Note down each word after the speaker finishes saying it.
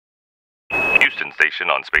Destination Station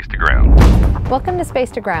on Space to Ground. Welcome to Space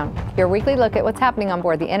to Ground, your weekly look at what's happening on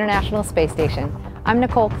board the International Space Station. I'm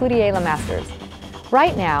Nicole CLOUTIER-LEMASTERS.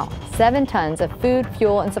 Right now, 7 tons of food,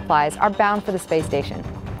 fuel, and supplies are bound for the space station.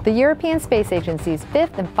 The European Space Agency's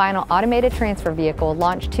 5th and final automated transfer vehicle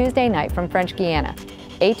launched Tuesday night from French Guiana.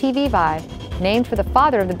 ATV-5, named for the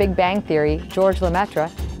father of the Big Bang Theory, Georges Lemaitre,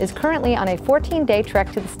 is currently on a 14-day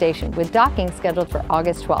trek to the station with docking scheduled for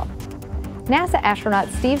August 12th. NASA astronauts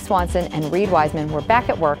Steve Swanson and Reid Wiseman were back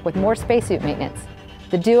at work with more spacesuit maintenance.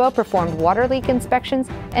 The duo performed water leak inspections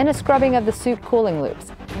and a scrubbing of the suit cooling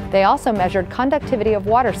loops. They also measured conductivity of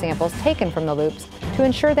water samples taken from the loops to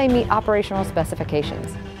ensure they meet operational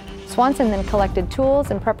specifications. Swanson then collected tools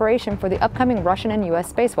in preparation for the upcoming Russian and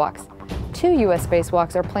U.S. spacewalks. 2 U.S.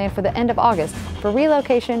 spacewalks are planned for the end of August for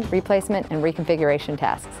relocation, replacement, and reconfiguration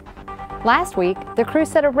tasks. Last week, the crew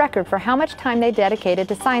set a record for how much time they dedicated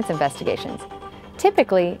to science investigations.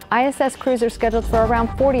 Typically, ISS crews are scheduled for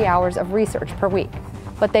around 40 hours of research per week,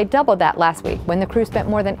 but they doubled that last week when the crew spent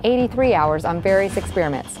more than 83 hours on various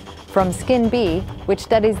experiments, from Skin B, which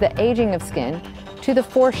studies the aging of skin, to the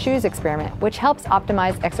 4 Shoes experiment, which helps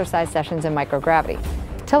optimize exercise sessions in microgravity.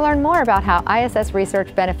 To learn more about how ISS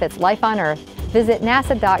research benefits life on Earth, visit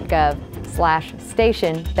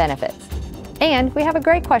nasa.gov/station-benefits. And we have a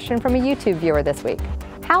great question from a YouTube viewer this week.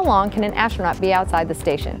 How long can an astronaut be outside the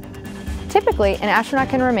station? Typically, an astronaut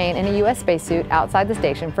can remain in a U.S. spacesuit outside the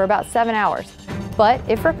station for about 7 hours. But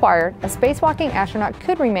if required, a spacewalking astronaut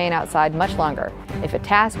could remain outside much longer if a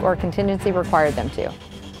task or contingency required them to.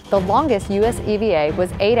 The longest U.S. EVA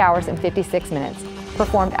was 8 hours and 56 minutes,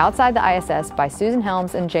 performed outside the ISS by Susan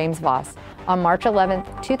Helms and James Voss on March 11,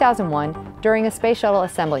 2001 during a Space Shuttle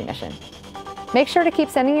assembly mission. Make sure to keep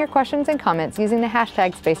sending your questions and comments using the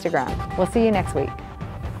hashtag #SpaceToGround. We'll see you next week.